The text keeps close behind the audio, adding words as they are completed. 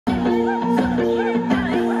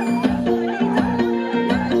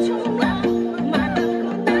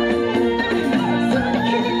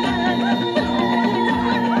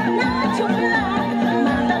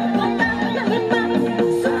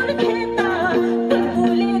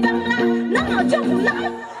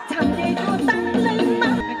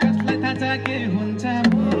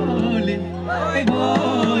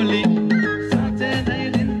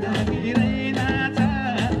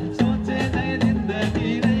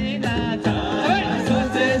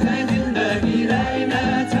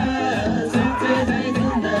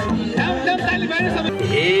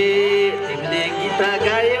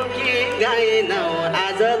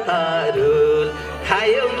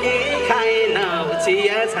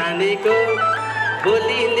चिया छानेको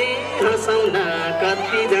बोलीले हँसाउन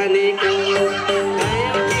कति जानेको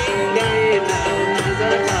गायो कि गाएन आज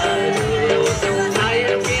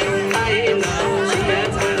खायो कि खाएन चिया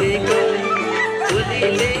छानेको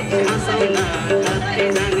बोलीले हँसाउन कति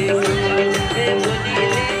जानेको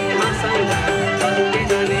बोलीले हँसाउन कति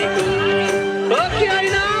जानेको हो कि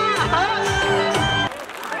होइन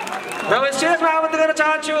र स्टेजमा आमन्त्रण गर्न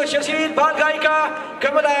चाहन्छु शिक्षित बाल गायिका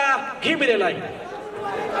कमला घिमिरेलाई।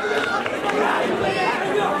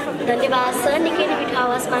 धन्यवाद सर, निकै नै मिठो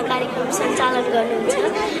आवाजमा कार्यक्रम सञ्चालन गर्नुहुन्छ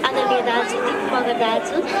आदरणीय दाजु जति मगर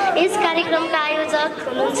दाजु। यस कार्यक्रमका आयोजक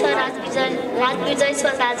हुनुहुन्छ राजवीर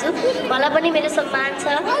जयसवाल दाजु, मलाई पनि मेरो सम्मान छ।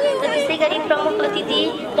 र त्यसै गरी प्रमुख अतिथि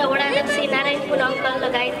र वडा अध्यक्ष नारायण पुन अङ्कल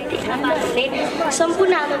लगायत देखिन हुने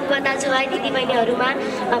सम्पूर्ण आमाबुबा दाजुभाइ दिदीबहिनीहरूमा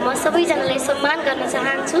म सबैजनालाई सम्मान गर्न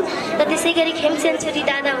चाहन्छु। र त्यसै गरी खेमसेन छोरी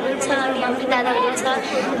दादा हुनुहुन्छ अनि अमृत दादा हुनुहुन्छ,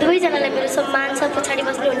 दुवैजनालाई मेरो सम्मान छ। पछाडि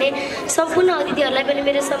बस्नुहुने सम्पूर्ण अतिथिहरूलाई पनि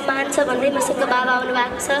मेरो सम्मान छ भन्दै मसँग बाबा आउनु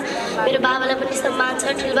भएको छ, मेरो बाबालाई पनि सम्मान छ।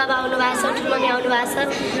 ठुलबाबा आउनु भएको छ, ठुलमनी आउनु भएको छ,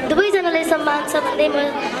 दुवैजनालाई सम्मान छ भन्दै म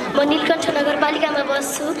नीलकण्ठ नगरपालिकामा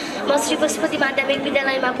बस्छु। म श्री पशुपति माध्यमिक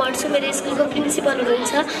विद्यालयमा पढ्छु। मेरो स्कुलको प्रिन्सिपल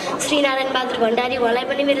हुनुहुन्छ श्री नारायण बहादुर भण्डारी, उहाँलाई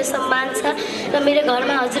पनि मेरो सम्मान छ। र मेरो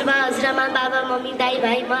घरमा हजुरबा हजुरआमा बाबा मम्मी दाइ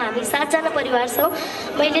भाइ म हामी 7 जना परिवार छौँ।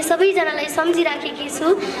 मैले सबैजनालाई सम्झिराखेकी छु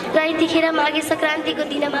र यतिखेर माघे सङ्क्रान्तिको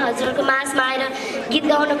दिनमा हजुरहरूको माझमा आएर गीत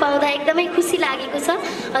गाउन पाउँदा एकदमै खुसी लागेको छ।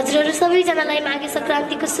 हजुरहरू सबैजनालाई माघे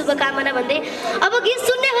सङ्क्रान्तिको शुभकामना भन्दै अब गीत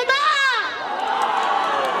सुन्ने हो त?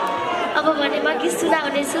 अब भने म गीत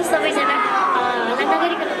सुनाउनेछु, सबैजना हल्ला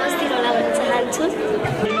नगरिकन बस्दिनु होला भन्न चाहन्छु।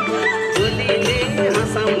 बोलीले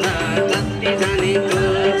हँसाउन कति जानेको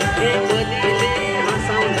बोलीले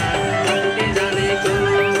हँसाउन कति जानेको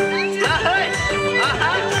लहै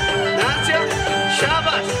आहा नाच्यो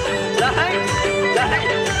शाबास लहै लहै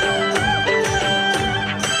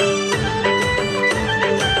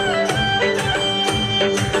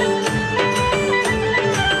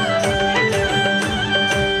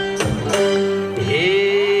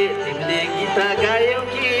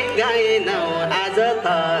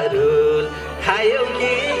खायो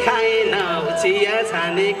कि खाएनौ चिया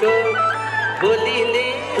छानेको बोलीले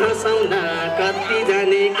हँसाउन कति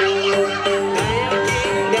जानेको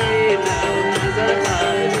गायो कि गाएनौ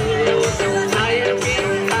खायो कि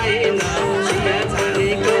खाएनौ चिया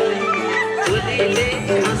छानेको बोलीले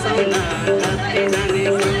हँसाउन कति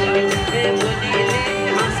जानेको बोलीले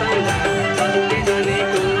हँसाउन कति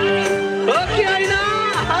जानेको हो कि होइन?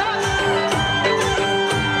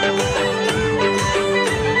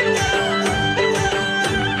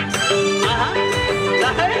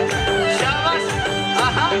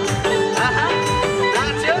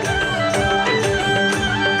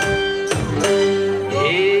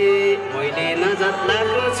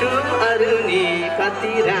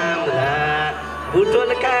 कति राम्रा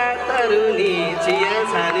बुटोलका तरुनी चिया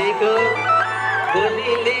छानेको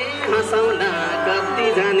बोलीले हँसाउन कति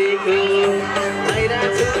जानेको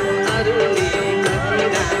आइरहेको अरुनी कति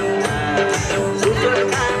राम्रा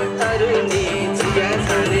बुटोलका तरुनी चिया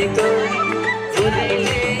छानेको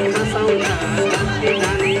बोलीले हँसाउन कति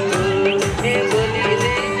जानेको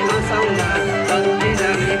बोलीले हँसाउन कति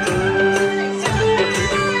जानेको।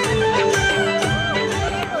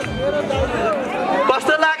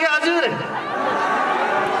 कस्तो लाग्यो हजुर?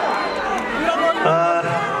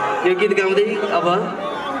 यो गीत गाउँदै अब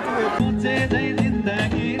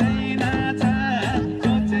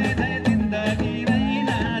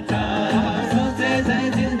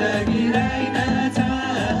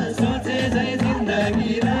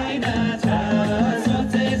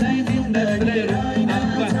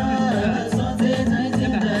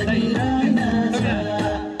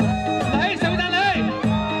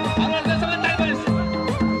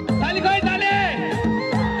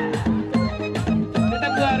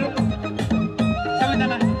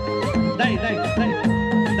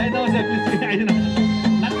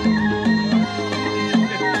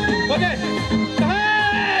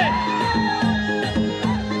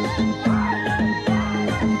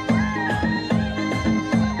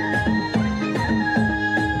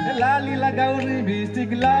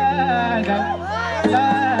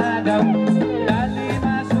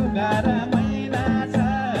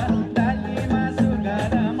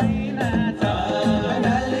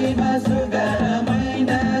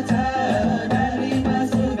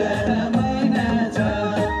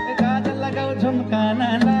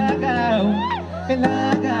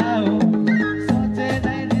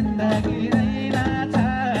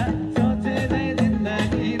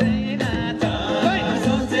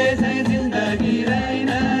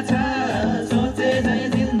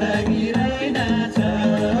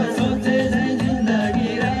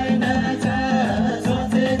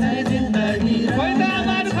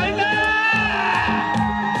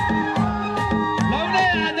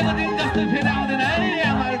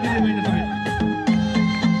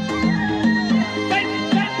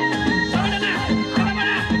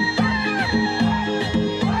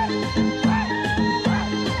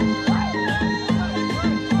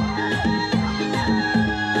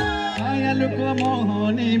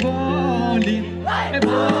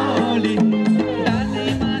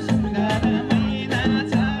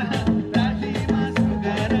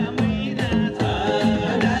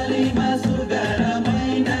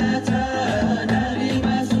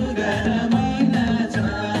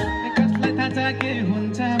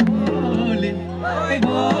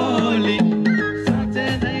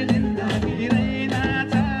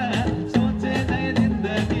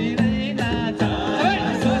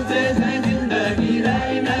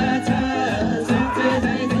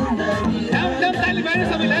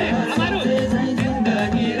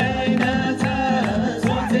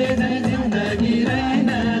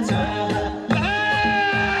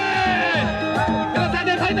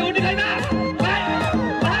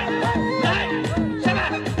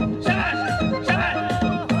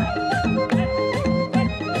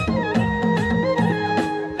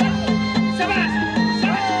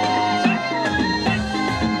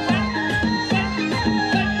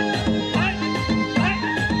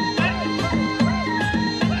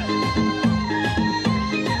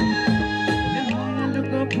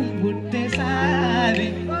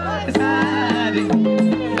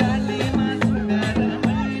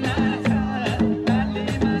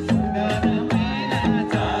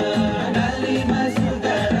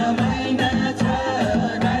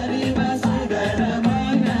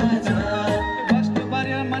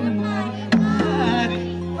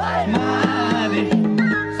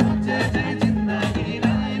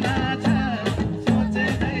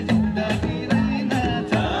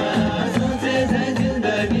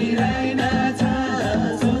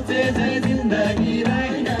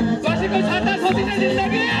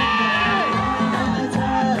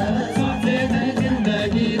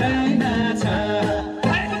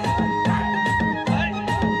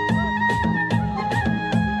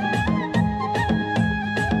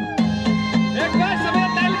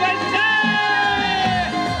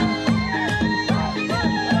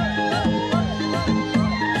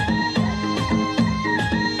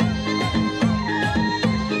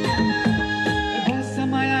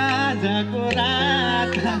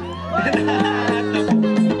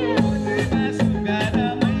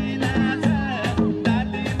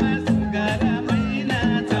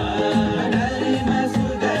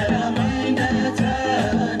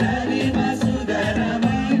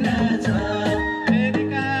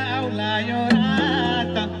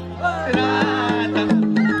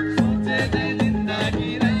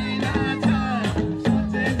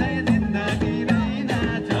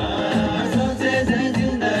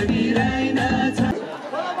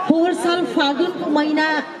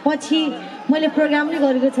पछि मैले प्रोग्राम नै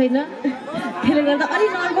गरेको छैन त्यसले गर्दा अलि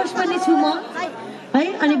नर्भस पनि छु म है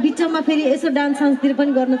अनि बिचमा फेरि यसो डान्स सान्सतिर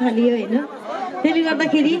पनि गर्न थालियो हैन त्यसले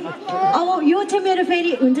गर्दाखेरि अब यो चाहिँ मेरो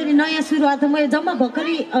फेरि हुन्छ नि नयाँ सुरुवात हो मैले जम्मा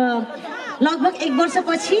भर्खरै लगभग 1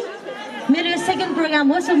 वर्षपछि मेरो यो सेकेन्ड प्रोग्राम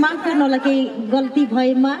हो सो माफ गर्नु होला केही गल्ती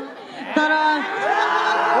भएमा तर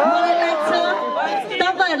मलाई लाग्छ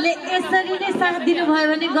तपाईहरुले यसरी नै साथ दिनुभयो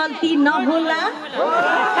भने गल्ती नहोला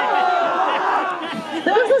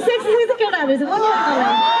कस्तो सेक्सी सेक्सी केटाहरु छ पनि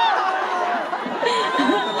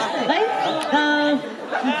है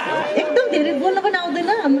एकदम धेरै बोल्न पनि आउँदैन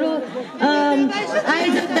हाम्रो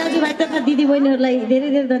आयोजक दाजुभाइ तथा दिदीबहिनीहरूलाई धेरै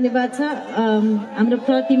धेरै धन्यवाद छ हाम्रो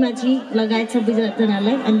प्रतिमाजी लगायत सबै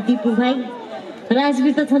जनालाई अनि दिपु भाइ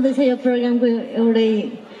राजवीर त छँदैछ यो प्रोग्रामको एउटै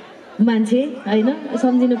मान्छे हैन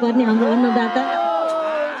सम्झिनु पर्ने हाम्रो अन्नदाता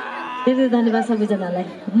धेरै धन्यवाद सबैजनालाई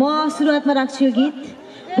म सुरुवातमा राख्छु यो गीत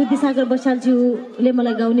बुद्धिसागर बसालज्यूले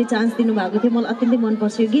मलाई गाउने चान्स दिनुभएको थियो मलाई अत्यन्तै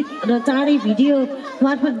मनपर्छ यो गीत र चाँडै भिडियो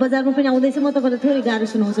मार्फत बजारमा पनि आउँदैछ म तपाईँलाई थोरै गाह्रो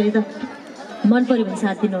सुनाउँछु है त मन पर्यो भने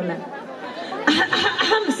साथ दिनु होला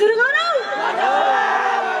सुरु गरौँ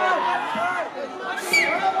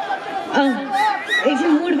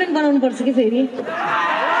एकछिन मुड पनि बनाउनु पर्छ कि फेरि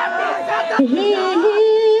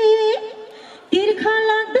तिर्खा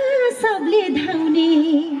लाग्दा सबले धाउने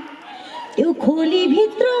त्यो खोली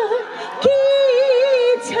भित्र के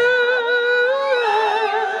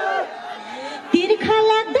तिर्खा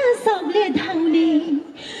लाग्दा सबले धाउने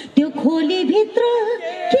त्यो खोली भित्र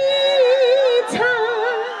के छ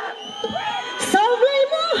सबलाई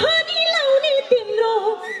मोहनी लाउने तिम्रो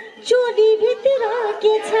चोली भित्र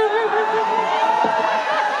के छ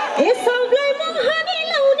ए सबलाई मोहनी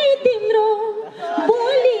लाउने तिम्रो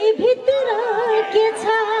बोली भित्र के छ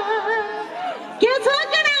केटा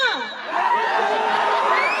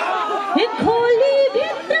ए खोली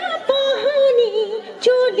भित्र पहनी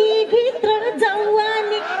चोली भित्र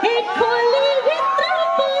जवानी ए खोली भित्र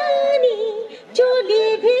पहनी चोली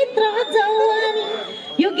भित्र जवानी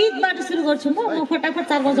यो गीतबाट सुरु गर्छु म फटाफट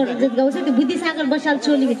 4-5 वटा गीत गाउँछु त्यो बुद्धिसागर बसाल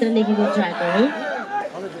चोली भित्र लेखेको ट्र्याक हो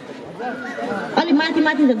अलि माथि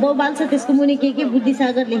माथि बौबाल छ त्यसको मुनि के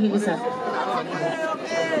बुद्धिसागर लेखेको छ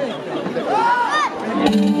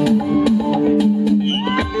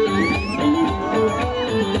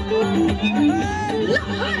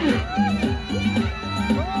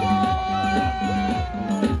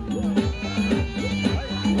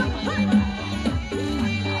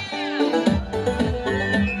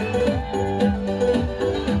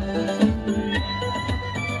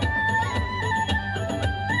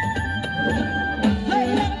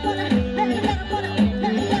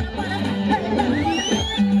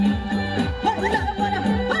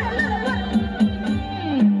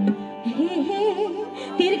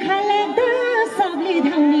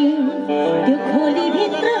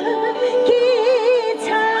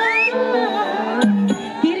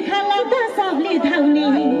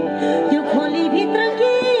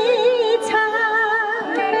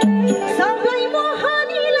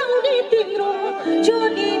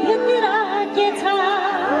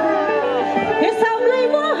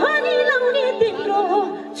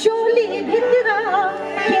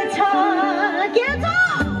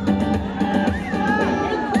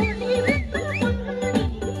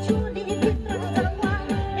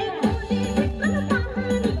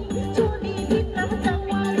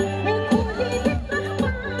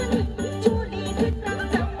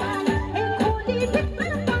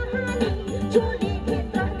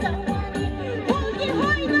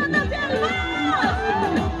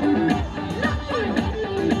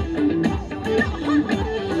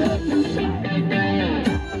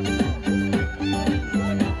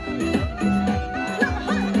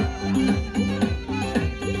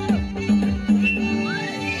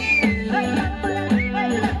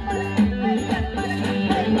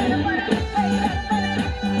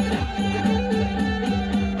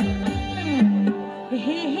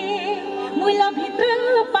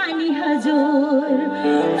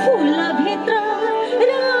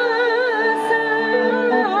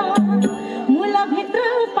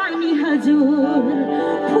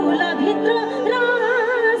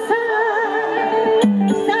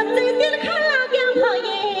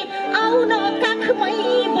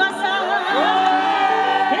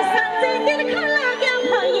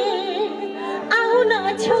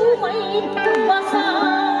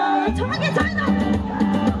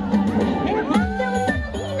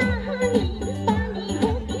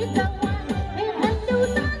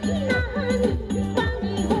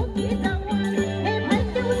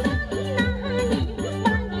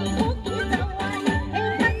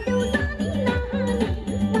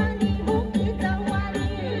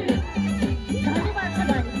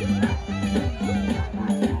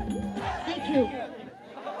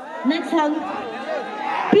Next song.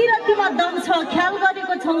 पिरतीमा दम छ ख्याल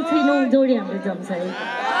गरेको छौ छैनौ जोडी हाम्रो जम्छ है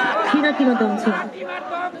पिरतीमा दम छ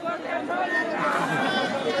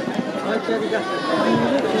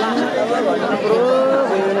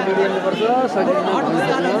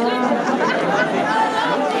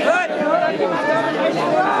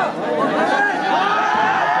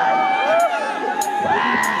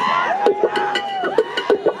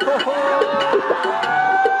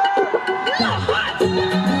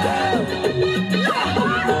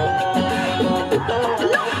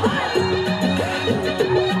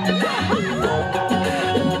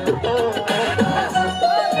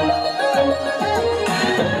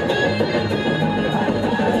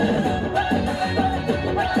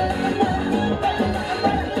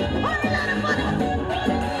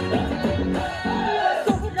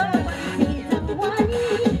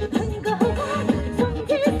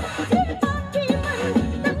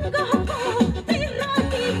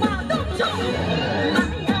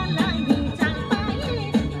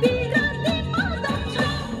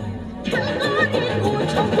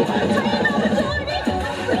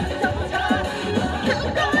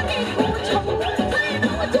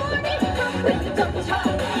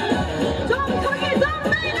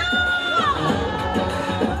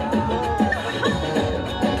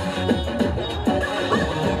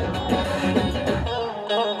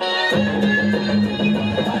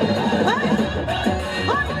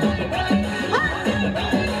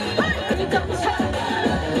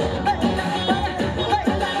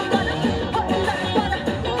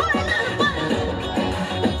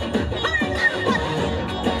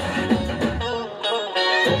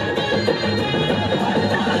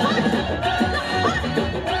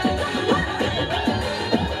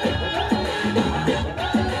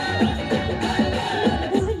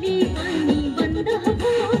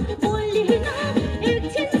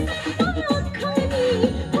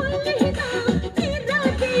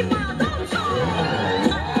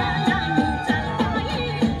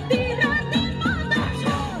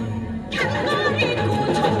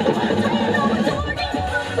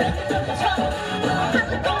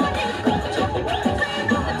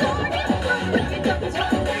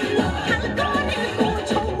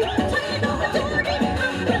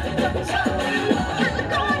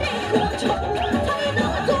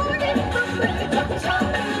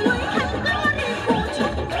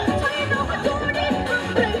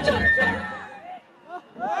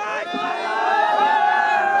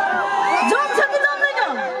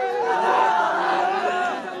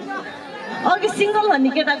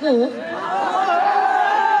केटाको हो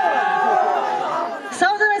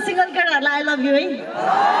सबजना सिंगल केटाहरूलाई आई लभ यु है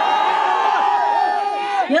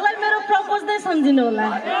यसलाई मेरो प्रपोज नै सम्झिनु होला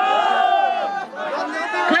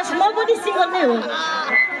खास म पनि सिंगल नै हो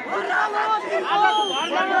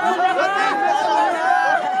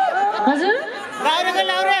हजुर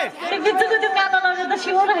बिचको त्यो कालो लगाएर त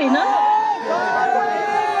सिवर होइन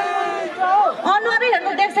अनुहारै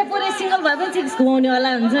हेर्नु देख्छ पुरै सिंगल भए पनि चिक्स घुमाउने वाला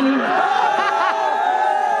हुन्छ नि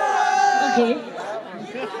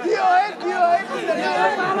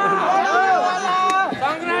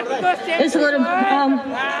यसो गरौँ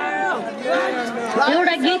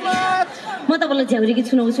एउटा गीत म तपाईँलाई झ्याउरी गीत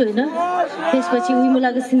सुनाउँछु होइन त्यसपछि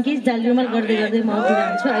उइमुलाको सिन्की जाली रुमाल गर्दै गर्दै म अघि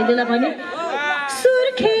जान्छु अहिलेलाई भने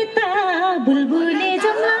सुर्खेता बुलबुले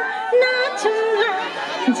जम्ला नाचुला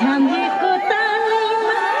झाम्रेको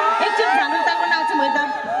तालैमा एकचोटि झाम्रे तालमा नाच्छौँ है त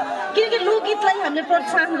किनकि लोकगीतलाई हामीले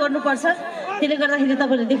प्रोत्साहन गर्नुपर्छ त्यसले गर्दाखेरि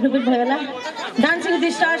तपाईँहरूले देख्नु पनि भयो होला डान्सिङ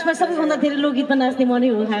विथ स्टार्समा सबैभन्दा धेरै लोकगीतमा नाच्ने मनै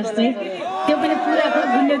हो खास चाहिँ त्यो पनि पुरा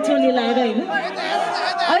गुन्ने चोली लाएर होइन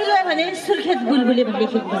अहिले भने सुर्खेत बुलबुले भन्ने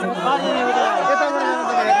लेखेको छ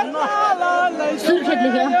सुर्खेत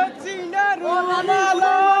लेख्यो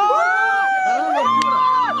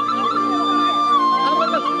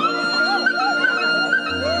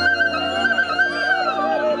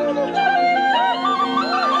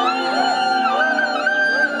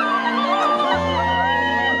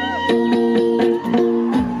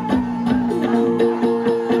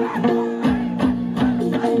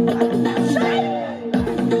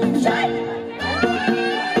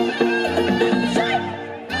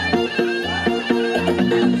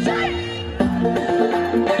Shut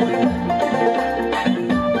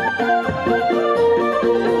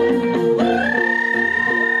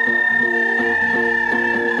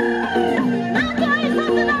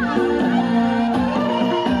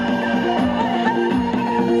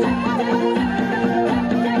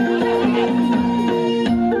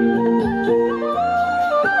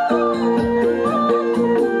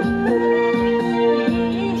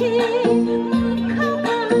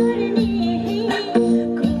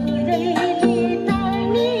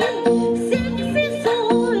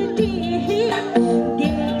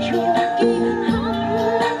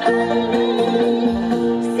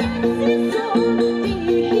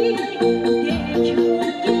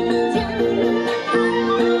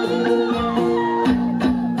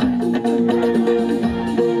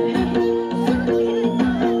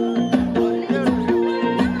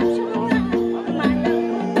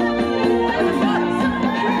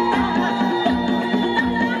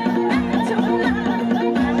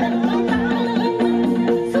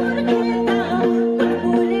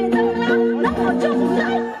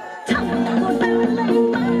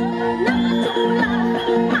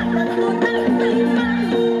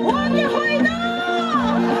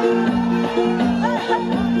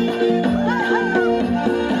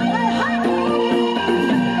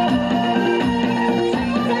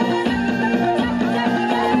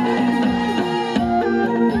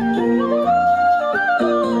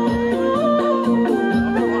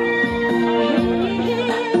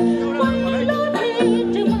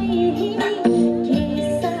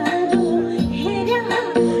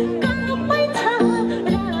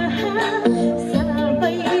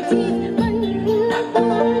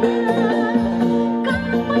Thank you.